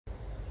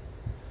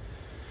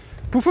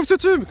Pouf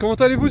YouTube, comment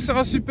allez-vous? C'est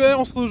MrRatSuper.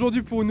 On se retrouve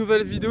aujourd'hui pour une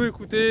nouvelle vidéo.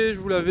 Écoutez, je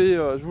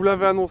vous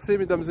l'avais annoncé,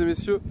 mesdames et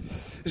messieurs.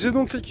 J'ai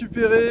donc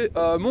récupéré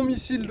mon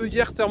missile de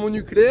guerre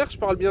thermonucléaire. Je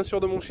parle bien sûr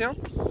de mon chien.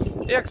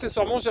 Et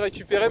accessoirement, j'ai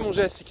récupéré mon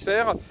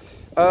Gsx-R.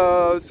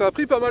 Ça a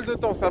pris pas mal de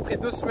temps. Ça a pris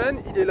 2 semaines.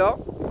 Il est là.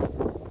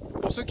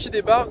 Pour ceux qui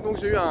débarquent, donc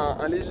j'ai eu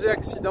un léger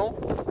accident.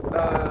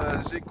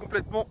 J'ai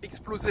complètement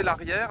explosé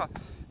l'arrière.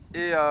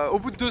 Et au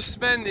bout de 2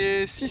 semaines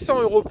et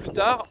 600 € plus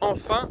tard,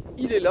 enfin,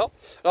 il est là.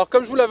 Alors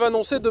comme je vous l'avais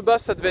annoncé, de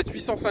base ça devait être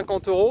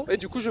 850 €. Et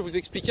du coup, je vais vous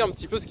expliquer un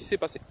petit peu ce qui s'est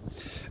passé.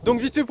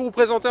 Donc vite fait pour vous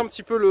présenter un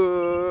petit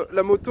peu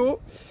la moto.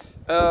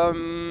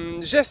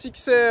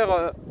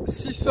 GSXR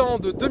 600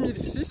 de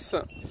 2006.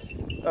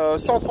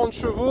 130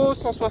 chevaux,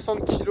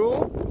 160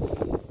 kg.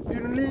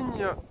 Une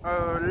ligne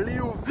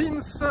Léo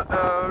Vince.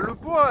 Le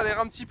bois a l'air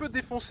un petit peu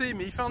défoncé,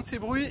 mais il fait un de ses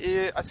bruits.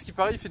 Et à ce qui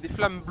paraît, il fait des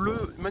flammes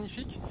bleues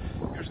magnifiques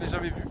que je n'ai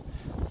jamais vues.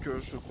 Que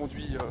je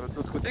conduis de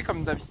l'autre côté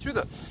comme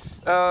d'habitude.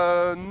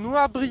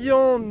 Noir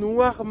brillant,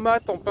 noir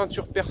mat en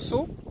peinture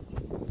perso,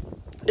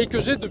 et que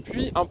j'ai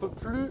depuis un peu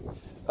plus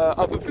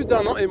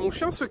d'1 an. Et mon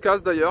chien se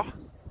casse d'ailleurs,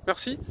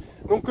 merci.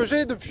 Donc que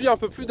j'ai depuis un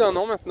peu plus d'1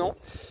 an maintenant.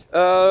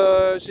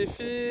 J'ai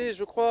fait,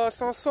 je crois,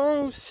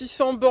 500 ou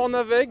 600 bornes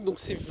avec, donc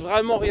c'est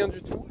vraiment rien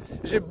du tout.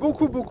 J'ai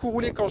beaucoup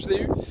roulé quand je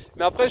l'ai eu,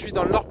 mais après je vis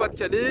dans le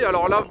Nord-Pas-de-Calais.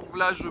 Alors là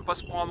je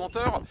passe pour un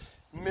menteur.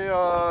 Mais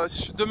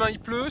demain il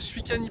pleut, ce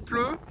week-end il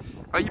pleut,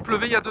 il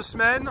pleuvait il y a 2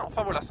 semaines,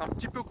 enfin voilà, c'est un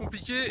petit peu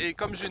compliqué. Et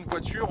comme j'ai une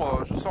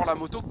voiture, je sors la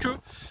moto que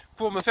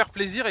pour me faire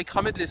plaisir et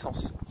cramer de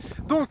l'essence.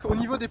 Donc au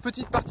niveau des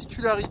petites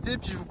particularités,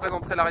 puis je vous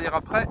présenterai l'arrière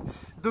après.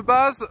 De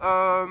base,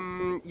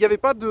 il n'y avait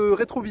pas de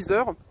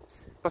rétroviseur,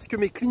 parce que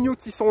mes clignots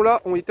qui sont là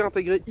ont été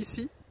intégrés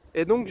ici.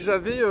 Et donc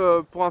j'avais,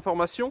 pour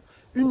information,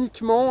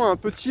 uniquement un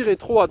petit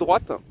rétro à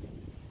droite.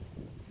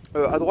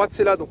 À droite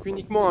c'est là, donc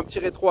uniquement un petit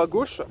rétro à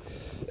gauche.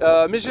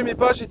 Mais j'aimais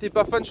pas, j'étais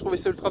pas fan, je trouvais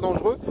ça ultra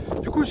dangereux.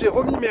 Du coup j'ai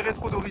remis mes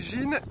rétros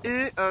d'origine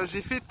et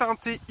j'ai fait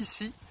teinter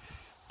ici.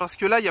 Parce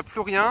que là il n'y a plus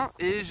rien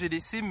et j'ai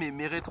laissé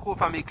mes rétros,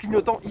 enfin mes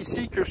clignotants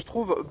ici que je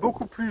trouve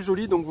beaucoup plus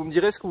jolis. Donc vous me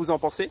direz ce que vous en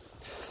pensez.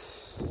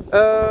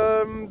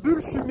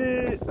 Bulle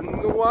fumée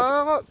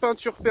noire,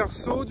 peinture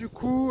perso du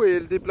coup et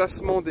le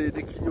déplacement des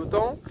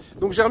clignotants.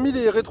 Donc j'ai remis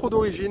les rétros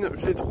d'origine,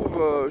 je les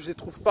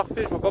trouve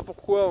parfaits, je vois pas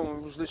pourquoi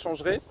je les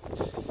changerais.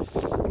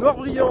 Noir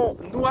brillant,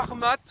 noir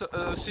mat,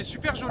 c'est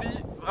super joli,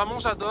 vraiment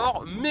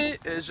j'adore, mais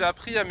j'ai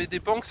appris à mes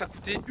dépens que ça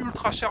coûtait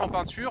ultra cher en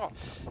peinture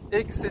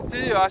et que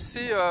c'était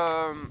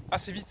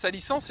assez vite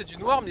salissant. C'est du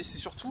noir, mais c'est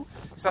surtout,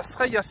 ça se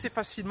raye assez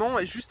facilement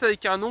et juste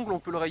avec un ongle on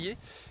peut le rayer.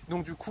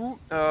 Donc du coup,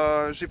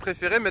 j'ai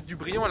préféré mettre du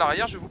brillant à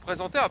l'arrière, je vais vous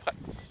présenter après.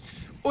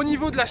 Au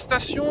niveau de la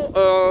station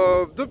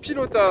de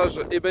pilotage,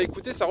 et ben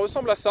écoutez, ça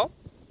ressemble à ça.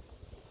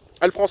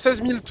 Elle prend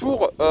 16 000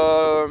 tours.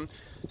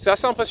 C'est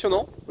assez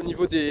impressionnant au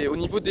niveau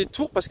des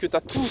tours parce que tu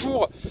as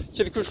toujours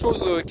quelque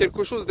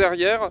chose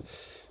derrière.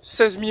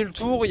 16 000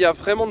 tours, il y a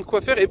vraiment de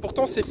quoi faire. Et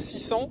pourtant c'est le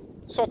 600,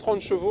 130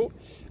 chevaux.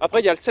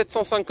 Après il y a le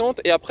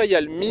 750 et après il y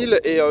a le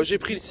 1000. Et j'ai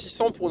pris le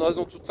 600 pour une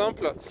raison toute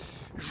simple.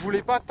 Je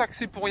voulais pas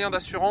taxer pour rien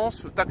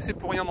d'assurance, taxer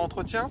pour rien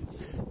d'entretien.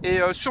 Et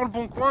sur le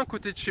bon coin, à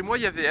côté de chez moi,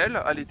 il y avait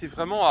elle. Elle était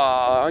vraiment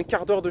à un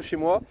quart d'heure de chez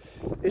moi.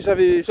 Et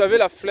j'avais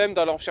la flemme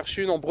d'aller en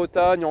chercher une en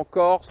Bretagne, en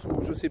Corse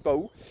ou je sais pas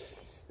où.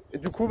 Et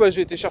du coup,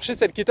 j'ai été chercher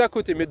celle qui était à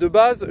côté. Mais de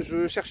base,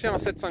 je cherchais un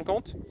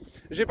 750.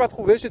 J'ai pas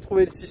trouvé, j'ai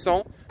trouvé le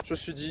 600. Je me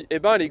suis dit, eh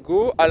ben, allez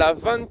go. Elle a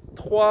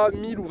 23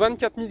 000 ou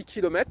 24 000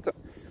 km.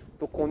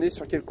 Donc on est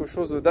sur quelque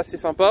chose d'assez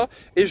sympa.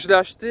 Et je l'ai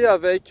acheté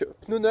avec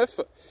pneus neufs,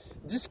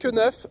 disque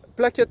neuf,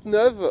 plaquettes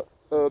neuves,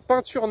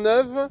 peinture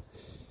neuve,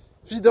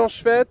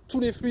 vidange faite. Tous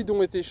les fluides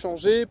ont été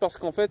changés parce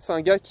qu'en fait, c'est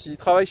un gars qui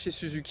travaille chez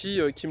Suzuki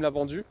qui me l'a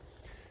vendu.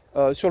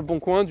 Sur le bon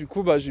coin, du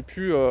coup,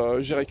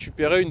 j'ai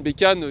récupéré une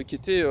bécane qui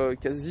était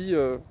quasi...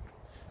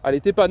 elle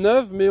n'était pas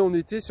neuve, mais on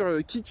était sur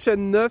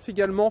kitchen neuf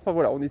également. Enfin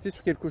voilà, on était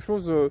sur quelque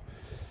chose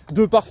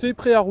de parfait,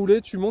 prêt à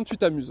rouler. Tu montes, tu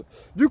t'amuses.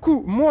 Du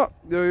coup, moi,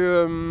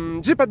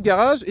 j'ai pas de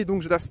garage et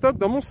donc je la stocke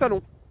dans mon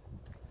salon.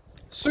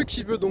 Ce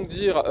qui veut donc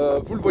dire,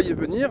 vous le voyez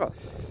venir,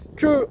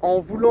 que en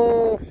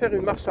voulant faire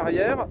une marche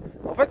arrière,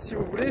 en fait, si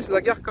vous voulez, je la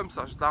gare comme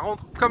ça. Je la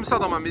rentre comme ça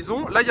dans ma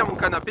maison. Là, il y a mon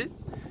canapé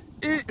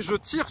et je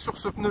tire sur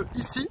ce pneu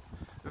ici,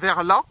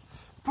 vers là,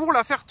 pour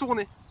la faire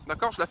tourner.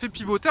 D'accord, je la fais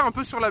pivoter un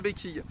peu sur la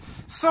béquille.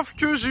 Sauf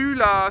que j'ai eu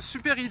la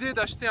super idée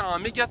d'acheter un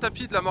méga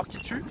tapis de la mort qui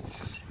tue.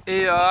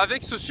 Et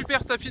avec ce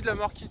super tapis de la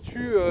mort qui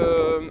tue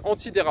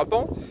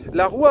antidérapant,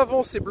 la roue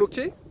avant s'est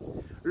bloquée.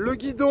 Le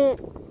guidon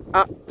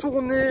a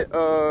tourné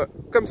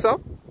comme ça.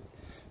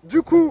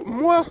 Du coup,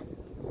 moi,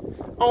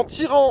 en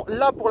tirant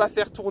là pour la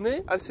faire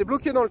tourner, elle s'est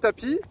bloquée dans le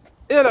tapis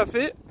et elle a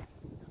fait...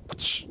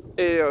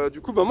 Et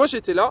du coup, moi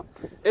j'étais là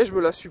et je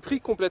me la suis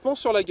pris complètement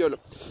sur la gueule.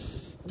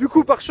 Du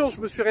coup, par chance,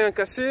 je me suis rien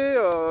cassé,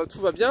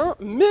 tout va bien.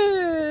 Mais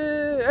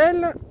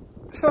elle,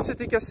 ça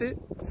s'était cassé,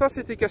 ça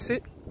s'était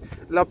cassé.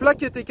 La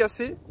plaque était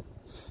cassée.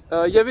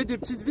 Il y avait des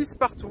petites vis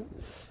partout.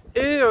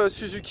 Et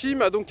Suzuki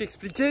m'a donc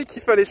expliqué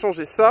qu'il fallait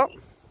changer ça,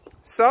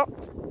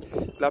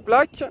 la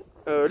plaque.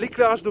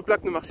 L'éclairage de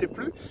plaque ne marchait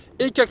plus.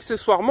 Et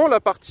qu'accessoirement, la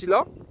partie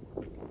là,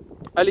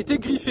 elle était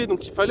griffée,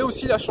 donc il fallait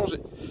aussi la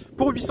changer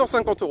pour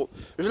 850 €.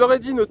 Je leur ai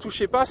dit ne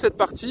touchez pas à cette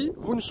partie,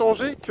 vous ne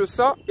changez que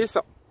ça et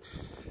ça.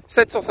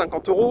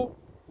 750 €,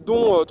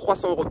 dont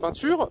 300 € de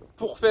peinture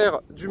pour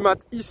faire du mat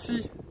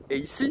ici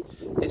et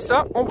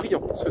ça en brillant.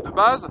 Parce que de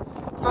base,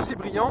 ça c'est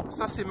brillant,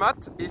 ça c'est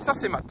mat et ça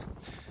c'est mat.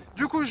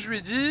 Du coup, je lui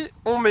ai dit,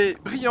 on met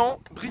brillant,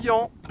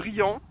 brillant,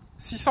 brillant,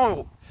 600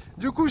 €.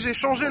 Du coup, j'ai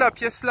changé la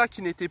pièce là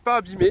qui n'était pas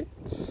abîmée.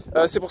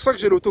 C'est pour ça que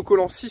j'ai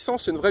l'autocollant 600,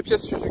 c'est une vraie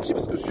pièce Suzuki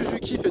parce que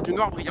Suzuki fait du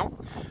noir brillant.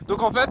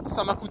 Donc en fait,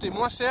 ça m'a coûté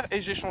moins cher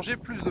et j'ai changé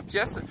plus de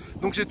pièces.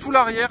 Donc j'ai tout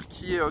l'arrière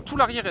tout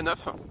l'arrière est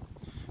neuf.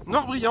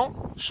 Noir brillant,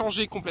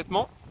 changé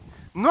complètement.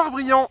 Noir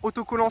brillant,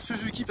 autocollant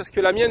Suzuki parce que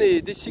la mienne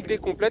est déciglée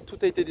complète, tout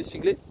a été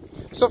déciglé,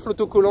 sauf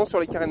l'autocollant sur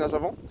les carénages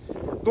avant.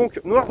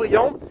 Donc noir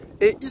brillant,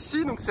 et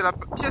ici donc c'est la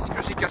pièce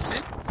que j'ai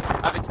cassée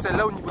avec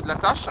celle-là au niveau de la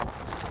tâche.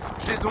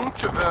 J'ai donc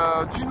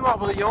du noir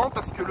brillant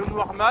parce que le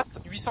noir mat,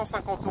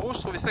 850 €, je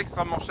trouvais ça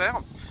extrêmement cher.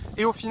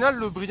 Et au final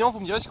le brillant, vous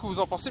me direz ce que vous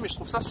en pensez, mais je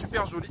trouve ça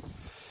super joli.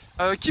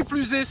 Qui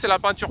plus est, c'est la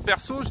peinture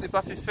perso, je ne l'ai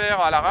pas fait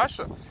faire à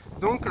l'arrache,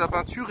 donc la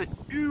peinture est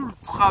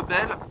ultra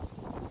belle.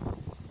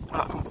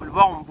 Voilà, comme vous pouvez le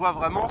voir, on voit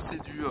vraiment,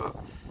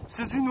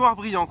 c'est du noir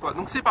brillant quoi,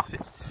 donc c'est parfait.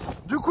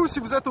 Du coup, si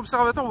vous êtes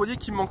observateur, vous voyez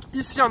qu'il me manque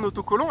ici un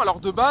autocollant. Alors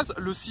de base,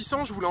 le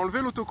 600, je voulais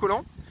enlever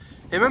l'autocollant.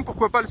 Et même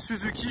pourquoi pas le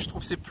Suzuki, je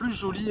trouve que c'est plus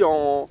joli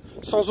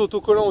sans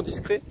autocollant en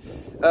discret.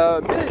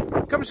 Mais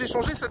comme j'ai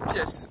changé cette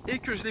pièce et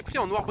que je l'ai pris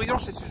en noir brillant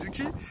chez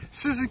Suzuki,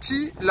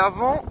 Suzuki la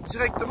vend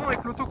directement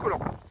avec l'autocollant.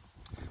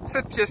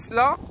 Cette pièce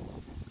là,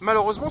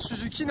 malheureusement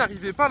Suzuki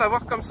n'arrivait pas à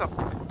l'avoir comme ça.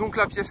 Donc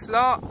la pièce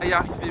là est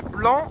arrivée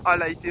blanc,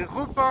 elle a été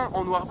repeinte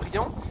en noir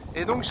brillant.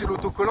 Et donc j'ai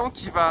l'autocollant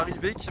qui va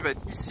arriver, qui va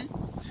être ici.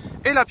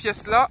 Et la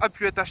pièce là a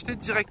pu être achetée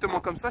directement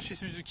comme ça chez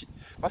Suzuki.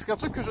 Parce qu'un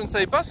truc que je ne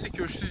savais pas, c'est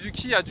que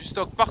Suzuki a du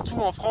stock partout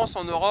en France,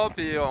 en Europe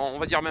et on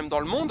va dire même dans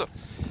le monde.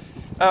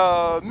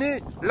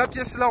 Mais la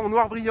pièce là en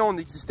noir brillant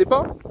n'existait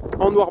pas,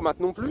 en noir mat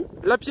non plus.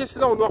 La pièce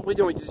là en noir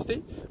brillant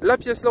existait, la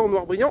pièce là en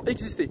noir brillant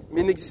existait,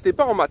 mais n'existait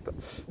pas en mat.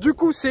 Du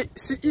coup, si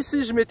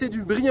ici je mettais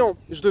du brillant,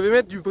 je devais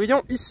mettre du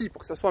brillant ici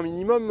pour que ça soit un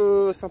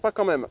minimum sympa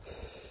quand même.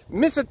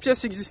 Mais cette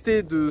pièce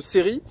existait de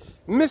série,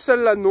 mais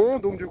celle-là non.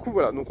 Donc du coup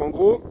voilà, donc en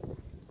gros,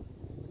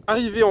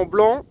 arrivée en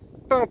blanc,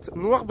 peinte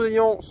noir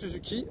brillant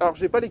Suzuki. Alors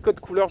j'ai pas les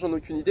codes couleurs, j'en ai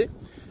aucune idée.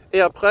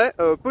 Et après,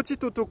 petit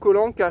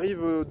autocollant qui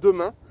arrive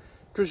demain,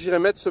 que j'irai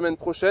mettre semaine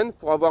prochaine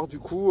pour avoir du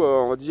coup,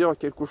 on va dire,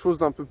 quelque chose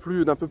d'un peu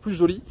plus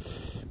joli.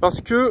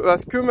 Parce que, à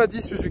ce que m'a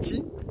dit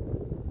Suzuki,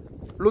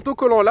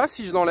 l'autocollant là,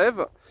 si je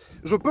l'enlève,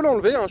 je peux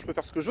l'enlever, hein, je peux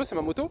faire ce que je veux, c'est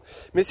ma moto.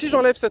 Mais si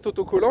j'enlève cet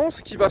autocollant,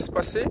 ce qui va se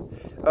passer,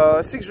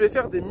 c'est que je vais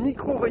faire des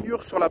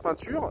micro-rayures sur la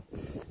peinture.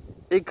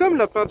 Et comme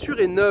la peinture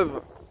est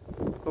neuve,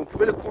 donc vous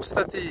pouvez le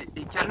constater,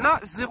 et qu'elle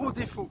n'a zéro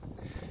défaut.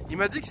 Il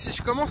m'a dit que si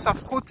je commence à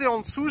frotter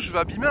en dessous, je vais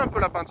abîmer un peu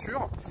la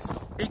peinture.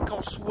 Et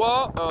qu'en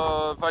soi,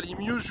 valait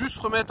mieux juste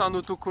remettre un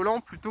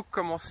autocollant plutôt que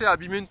commencer à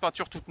abîmer une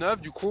peinture toute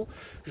neuve. Du coup,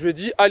 je lui ai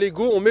dit, allez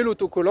go, on met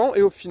l'autocollant.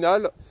 Et au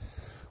final,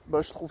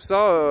 bah, je trouve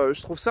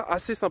ça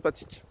assez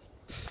sympathique.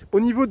 Au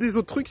niveau des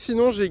autres trucs,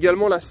 sinon, j'ai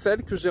également la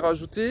selle que j'ai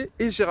rajoutée.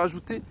 Et j'ai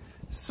rajouté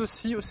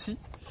ceci aussi,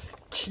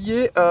 qui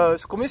est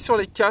ce qu'on met sur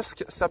les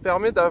casques. Ça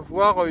permet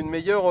d'avoir une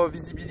meilleure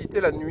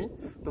visibilité la nuit.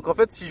 Donc en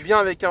fait, si je viens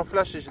avec un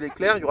flash et je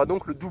l'éclaire, il y aura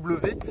donc le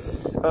W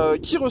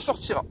qui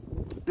ressortira.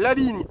 La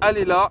ligne, elle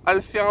est là,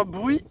 elle fait un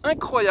bruit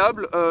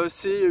incroyable.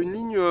 C'est une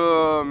ligne,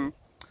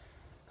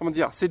 comment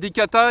dire, c'est des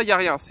katas, il n'y a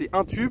rien. C'est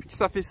un tube,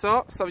 ça fait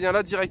ça, ça vient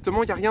là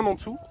directement, il n'y a rien en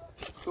dessous.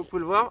 Donc vous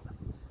pouvez le voir,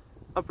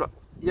 hop là,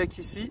 il n'y a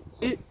qu'ici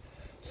et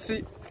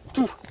c'est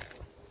tout.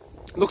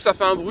 Donc ça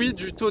fait un bruit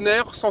du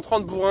tonnerre,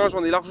 130 bourrins,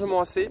 j'en ai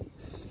largement assez.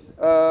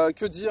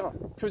 Que dire.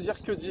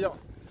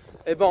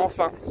 Eh ben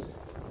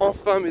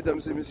enfin mesdames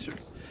et messieurs.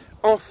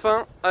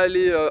 Enfin,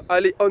 allez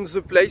on the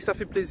play, ça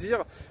fait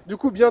plaisir. Du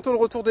coup, bientôt le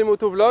retour des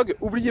motovlogs.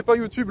 N'oubliez pas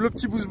YouTube, le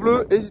petit pouce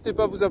bleu, n'hésitez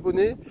pas à vous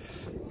abonner.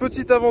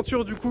 Petite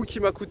aventure du coup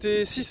qui m'a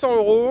coûté 600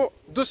 €,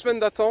 2 semaines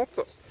d'attente.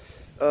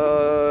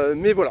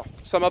 Mais voilà,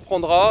 ça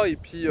m'apprendra et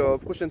puis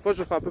prochaine fois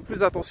je ferai un peu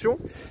plus attention.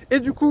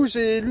 Et du coup,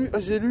 j'ai lu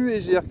et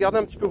j'ai regardé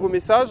un petit peu vos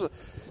messages.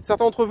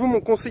 Certains d'entre vous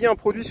m'ont conseillé un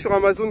produit sur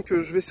Amazon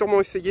que je vais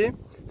sûrement essayer.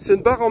 C'est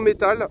une barre en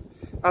métal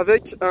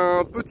avec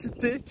un petit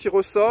T qui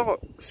ressort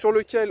sur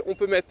lequel on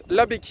peut mettre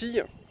la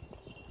béquille.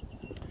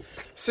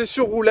 C'est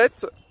sur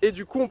roulette et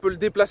du coup on peut le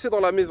déplacer dans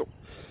la maison.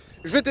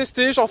 Je vais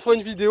tester, j'en ferai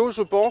une vidéo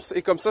je pense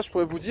et comme ça je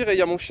pourrais vous dire, et il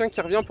y a mon chien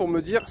qui revient pour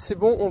me dire c'est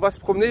bon, on va se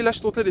promener,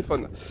 lâche ton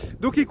téléphone.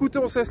 Donc écoutez,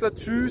 on se laisse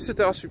là-dessus,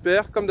 c'était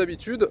MrRatSuper comme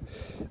d'habitude.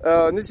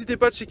 N'hésitez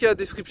pas à checker la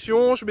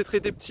description, je mettrai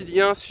des petits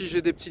liens si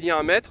j'ai des petits liens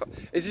à mettre.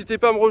 N'hésitez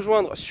pas à me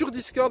rejoindre sur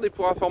Discord et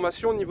pour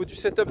information au niveau du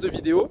setup de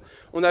vidéo.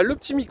 On a le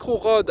petit micro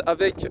Rode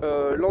avec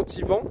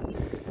l'anti-vent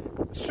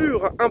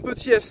sur un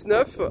petit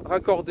S9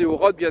 raccordé au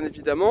Rode bien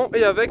évidemment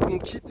et avec mon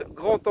kit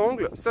grand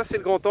angle. Ça c'est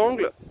le grand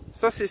angle,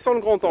 ça c'est sans le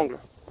grand angle.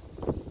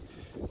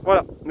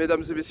 Voilà,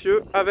 mesdames et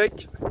messieurs,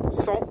 avec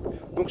 100.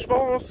 Donc je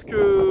pense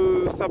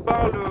que ça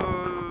parle,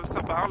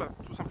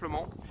 tout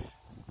simplement.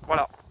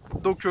 Voilà.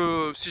 Donc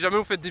si jamais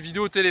vous faites des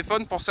vidéos au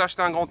téléphone, pensez à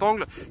acheter un grand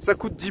angle. Ça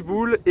coûte 10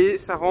 boules et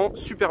ça rend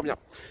super bien.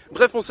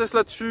 Bref, on se laisse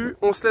là-dessus.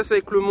 On se laisse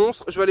avec le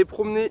monstre. Je vais aller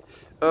promener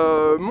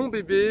mon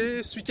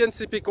bébé. Ce week-end,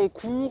 c'est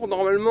Pécancourt.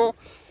 Normalement,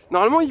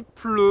 il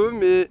pleut,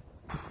 mais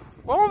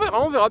on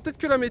verra. On verra. Peut-être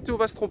que la météo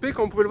va se tromper.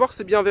 Comme vous pouvez le voir,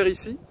 c'est bien vert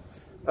ici.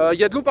 Il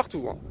y a de l'eau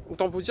partout. Hein.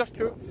 Autant vous dire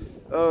que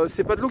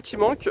c'est pas de l'eau qui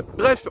manque.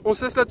 Bref, on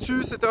se laisse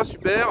là-dessus. C'était un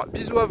super.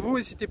 Bisous à vous.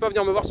 N'hésitez pas à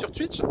venir me voir sur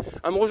Twitch,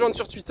 à me rejoindre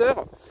sur Twitter,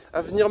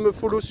 à venir me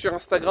follow sur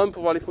Instagram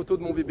pour voir les photos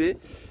de mon bébé.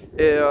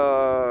 Et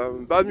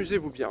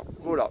amusez-vous bien.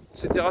 Voilà,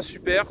 c'était un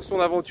super. Son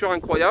aventure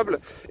incroyable.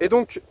 Et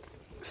donc,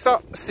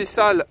 ça, c'est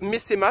sale, mais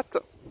c'est mat.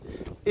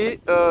 Et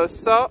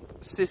ça,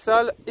 c'est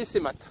sale et c'est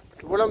mat.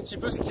 Voilà un petit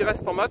peu ce qui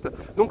reste en mat.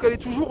 Donc, elle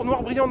est toujours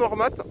noir brillant, noir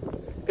mat.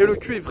 Et le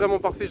cul est vraiment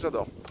parfait,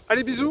 j'adore.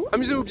 Allez, bisous,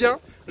 amusez-vous bien.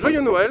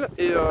 Joyeux Noël.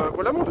 Et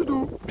voilà mon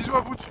doudou. Bisous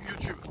à vous sur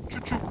YouTube. Tchou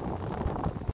tchou.